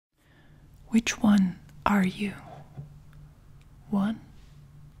Which one are you? 1,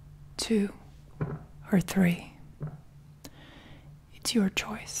 2, or 3? It's your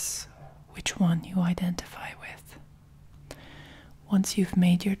choice which one you identify with. Once you've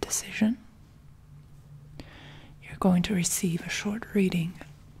made your decision, you're going to receive a short reading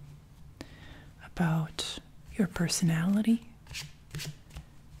about your personality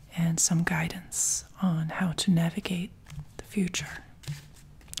and some guidance on how to navigate the future.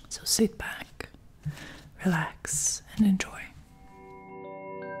 So sit back, relax, and enjoy.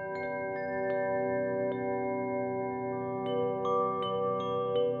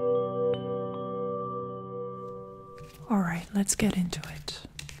 Alright, let's get into it.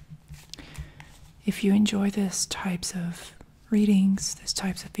 If you enjoy these types of readings, these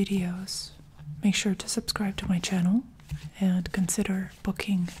types of videos, make sure to subscribe to my channel and consider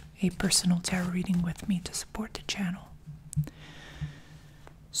booking a personal tarot reading with me to support the channel.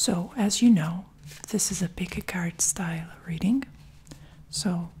 So, as you know, this is a pick a card style reading.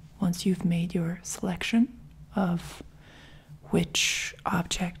 So, once you've made your selection of which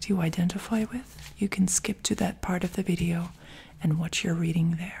object you identify with, you can skip to that part of the video and watch your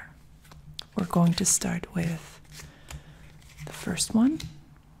reading there. We're going to start with the first one.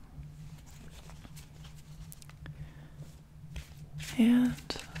 And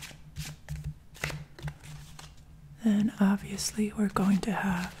then obviously we're going to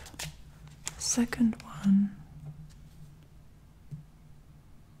have the second one.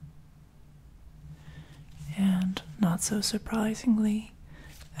 And not so surprisingly,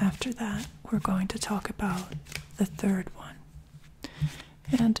 after that, we're going to talk about the third one.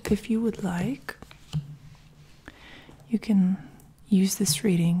 And if you would like, you can use this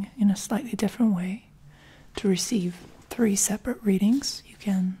reading in a slightly different way to receive 3 separate readings. You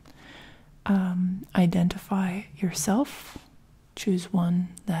can identify yourself, choose one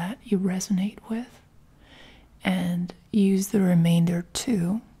that you resonate with, and use the remainder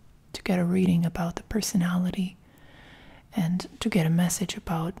 2 to get a reading about the personality and to get a message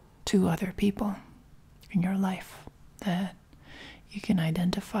about 2 other people in your life that you can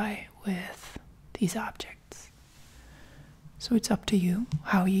identify with these objects. So it's up to you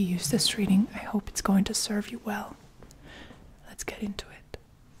how you use this reading. I hope it's going to serve you well. Let's get into it.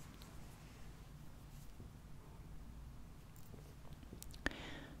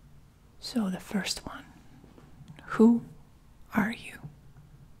 So the first one, who are you?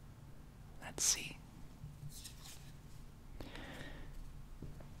 Let's see.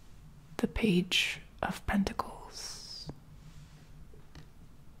 The Page of Pentacles.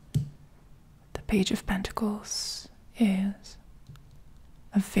 The Page of Pentacles is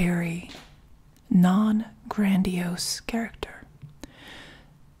a very non-grandiose character.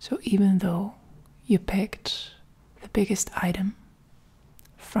 So even though you picked the biggest item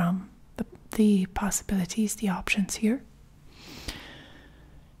from the possibilities, the options here,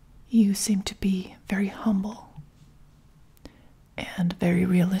 you seem to be very humble and very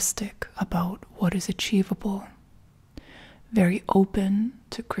realistic about what is achievable, very open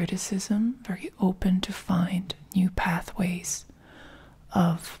to criticism, very open to find new pathways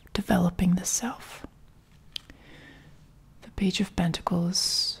of developing the self. The Page of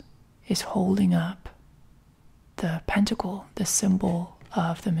Pentacles is holding up the pentacle, the symbol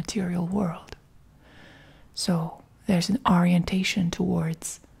of the material world. So there's an orientation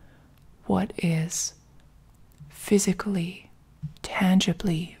towards what is physically,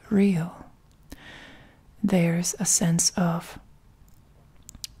 tangibly real. There's a sense of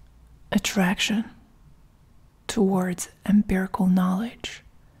attraction towards empirical knowledge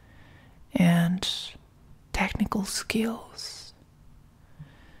and technical skills.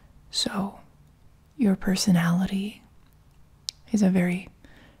 So your personality is a very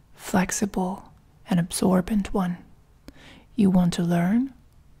flexible and absorbent one. You want to learn.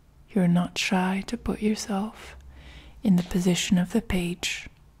 You're not shy to put yourself in the position of the page.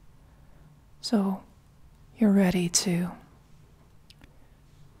 So you're ready to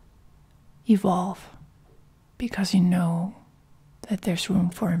evolve because you know that there's room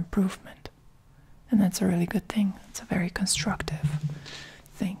for improvement. And that's a really good thing. It's a very constructive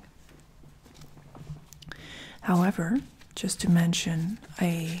thing. However, just to mention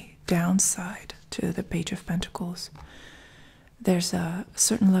a downside to the Page of Pentacles, there's a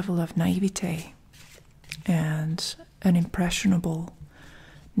certain level of naivete and an impressionable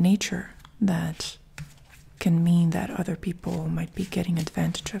nature that can mean that other people might be getting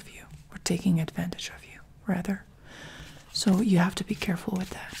advantage of you or taking advantage of you, rather. So you have to be careful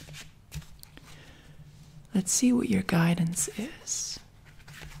with that. Let's see what your guidance is.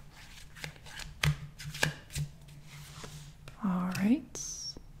 All right.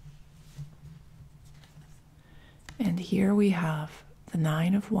 And here we have the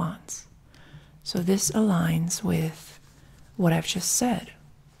Nine of Wands. So this aligns with what I've just said.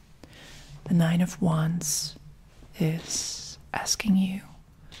 The Nine of Wands is asking you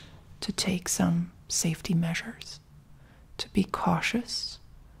to take some safety measures, to be cautious,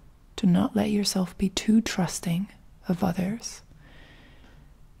 to not let yourself be too trusting of others,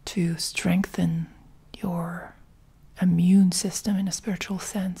 to strengthen your immune system in a spiritual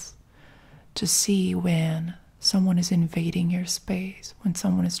sense, to see when someone is invading your space, when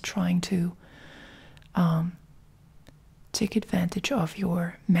someone is trying to take advantage of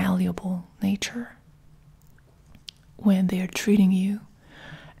your malleable nature, when they are treating you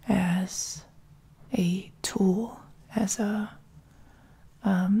as a tool, as a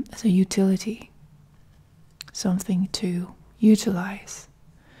utility, something to utilize,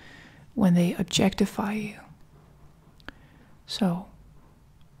 when they objectify you. So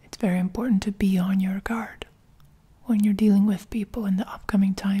it's very important to be on your guard when you're dealing with people in the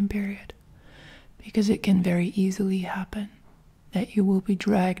upcoming time period, because it can very easily happen that you will be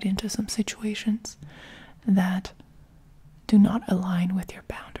dragged into some situations that do not align with your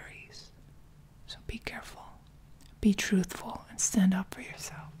boundaries. So be careful, be truthful, and stand up for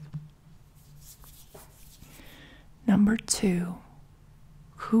yourself. Number 2,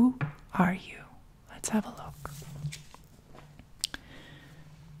 who are you? Let's have a look.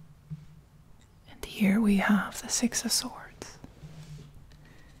 And here we have the Six of Swords.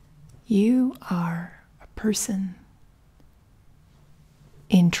 You are a person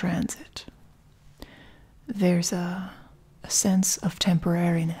in transit. There's a sense of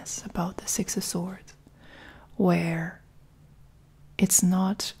temporariness about the Six of Swords, where it's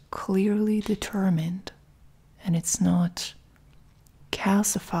not clearly determined and it's not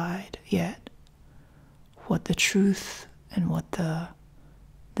calcified yet what the truth and what the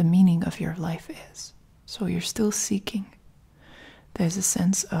meaning of your life is. So you're still seeking. There's a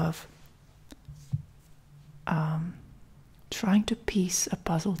sense of trying to piece a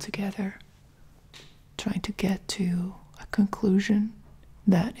puzzle together, trying to get to a conclusion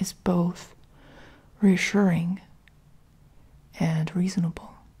that is both reassuring and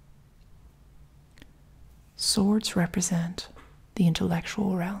reasonable. Swords represent the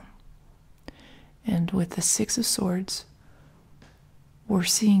intellectual realm. And with the Six of Swords, we're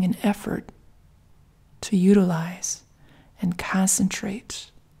seeing an effort to utilize and concentrate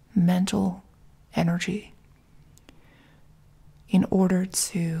mental energy in order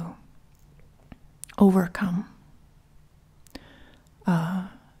to overcome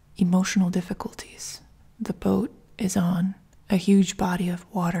emotional difficulties. The boat is on a huge body of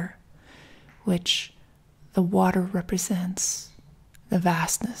water, which the water represents the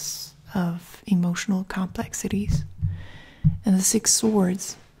vastness of emotional complexities. And the Six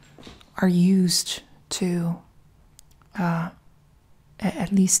Swords are used to,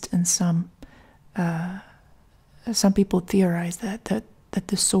 at least in some people theorize that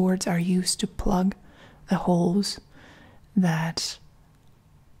the swords are used to plug the holes that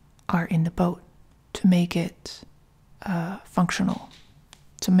are in the boat, to make it functional,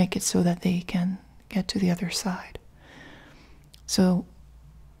 to make it so that they can get to the other side. So,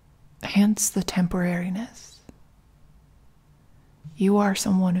 hence the temporariness. You are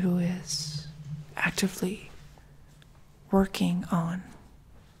someone who is actively working on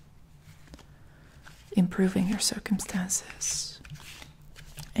improving your circumstances,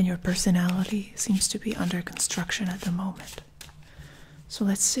 and your personality seems to be under construction at the moment. So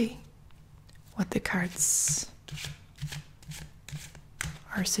let's see what the cards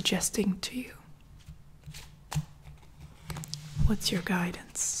are suggesting to you. What's your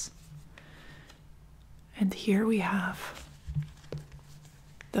guidance? And here we have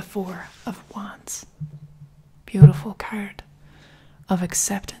the Four of Wands. Beautiful card of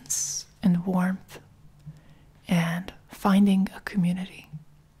acceptance and warmth and finding a community.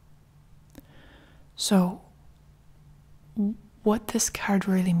 So what this card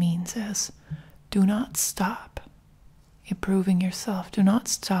really means is, do not stop improving yourself. Do not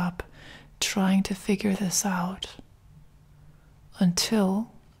stop trying to figure this out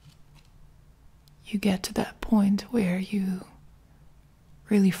until you get to that point where you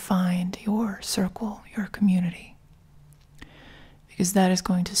really find your circle, your community. Because that is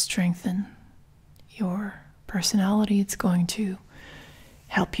going to strengthen your personality. It's going to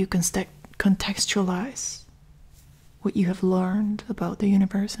help you contextualize what you have learned about the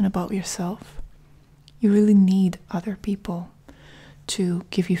universe and about yourself. You really need other people to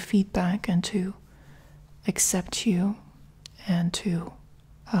give you feedback and to accept you and to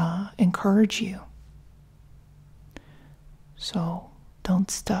encourage you. So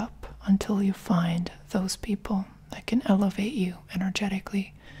don't stop until you find those people that can elevate you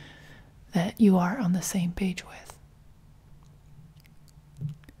energetically, that you are on the same page with.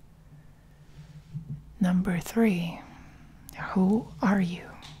 Number 3, who are you?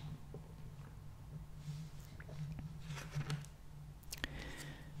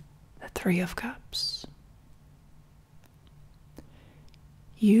 The 3 of Cups.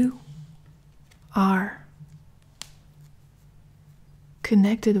 You are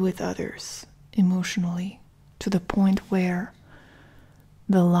connected with others emotionally to the point where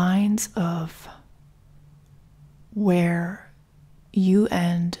the lines of where you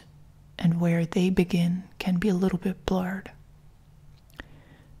end and where they begin can be a little bit blurred.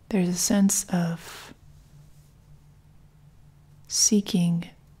 There's a sense of seeking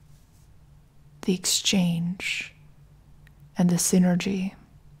the exchange and the synergy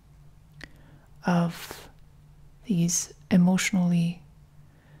of these emotionally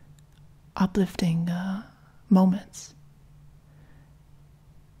uplifting moments.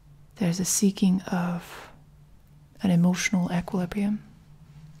 There's a seeking of an emotional equilibrium.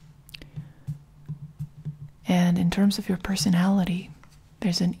 And in terms of your personality,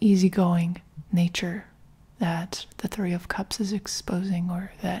 there's an easygoing nature that the 3 of Cups is exposing,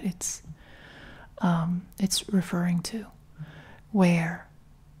 or that it's referring to, where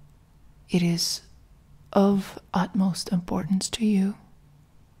it is of utmost importance to you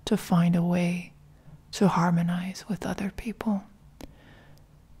to find a way to harmonize with other people,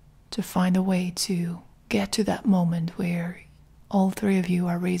 to find a way to get to that moment where all 3 of you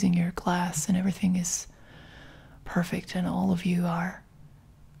are raising your glass and everything is perfect and all of you are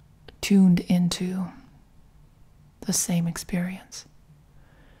tuned into the same experience.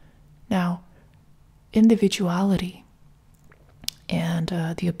 Now, individuality and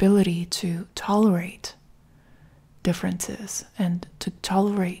the ability to tolerate differences and to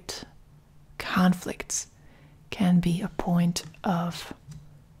tolerate conflicts can be a point of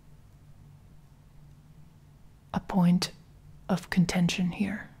contention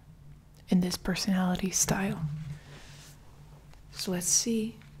here in this personality style. So let's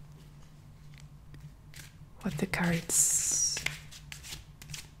see what the cards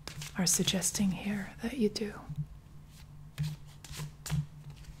are suggesting here that you do.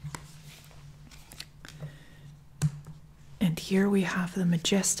 And here we have the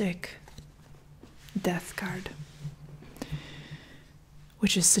majestic Death card,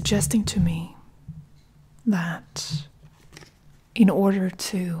 which is suggesting to me that in order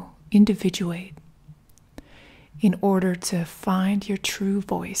to individuate, in order to find your true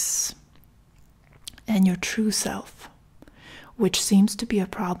voice and your true self, which seems to be a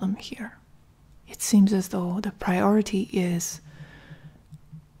problem here. It seems as though the priority is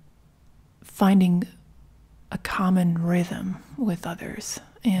finding a common rhythm with others,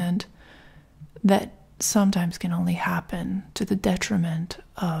 and that sometimes can only happen to the detriment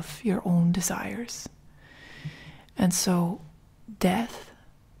of your own desires. And so death,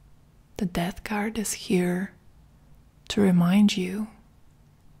 the Death card, is here to remind you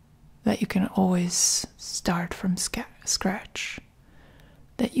that you can always start from scratch,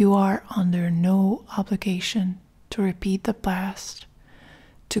 that you are under no obligation to repeat the past,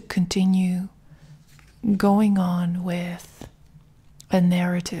 to continue going on with a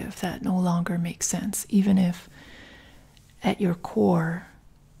narrative that no longer makes sense, even if at your core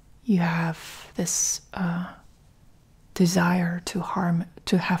you have this desire to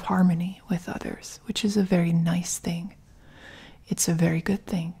have harmony with others, which is a very nice thing. It's a very good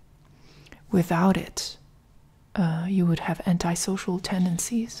thing. Without it, you would have antisocial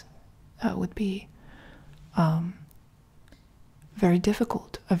tendencies. That would be very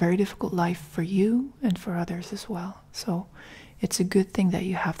difficult, a very difficult life for you and for others as well. So it's a good thing that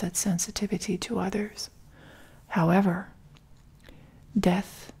you have that sensitivity to others. However,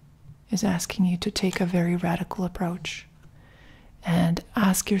 death is asking you to take a very radical approach and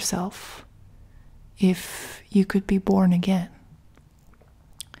ask yourself if you could be born again.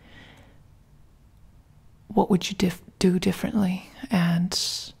 What would you do differently? And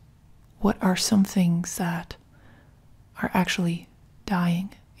what are some things that are actually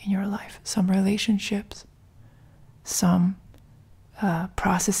dying in your life? Some relationships, some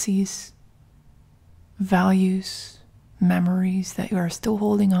processes, values, memories that you are still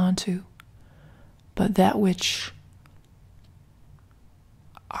holding on to, but that which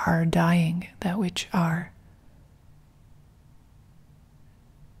are dying, that which are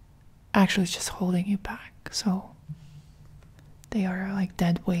actually just holding you back. So they are like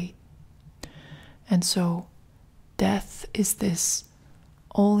dead weight. And so death is this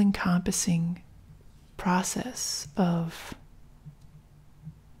all-encompassing process of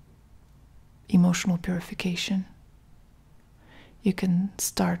emotional purification You can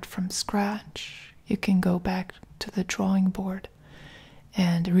start from scratch. You can go back to the drawing board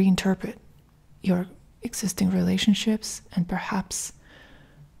and reinterpret your existing relationships and perhaps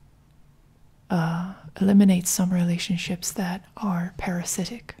eliminate some relationships that are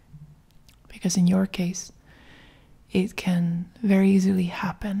parasitic. Because in your case, it can very easily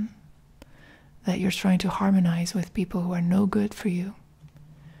happen that you're trying to harmonize with people who are no good for you.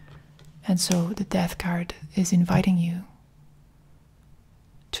 And so the Death card is inviting you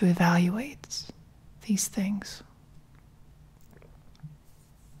to evaluate these things.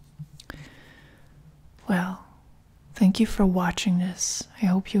 Well, thank you for watching this. I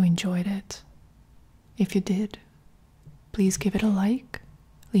hope you enjoyed it. If you did, please give it a like,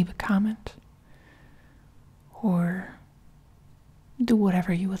 leave a comment, or do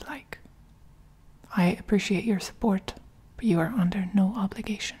whatever you would like. I appreciate your support, but you are under no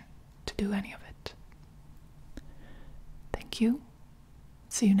obligation to do any of it. Thank you.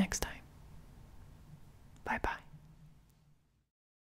 See you next time.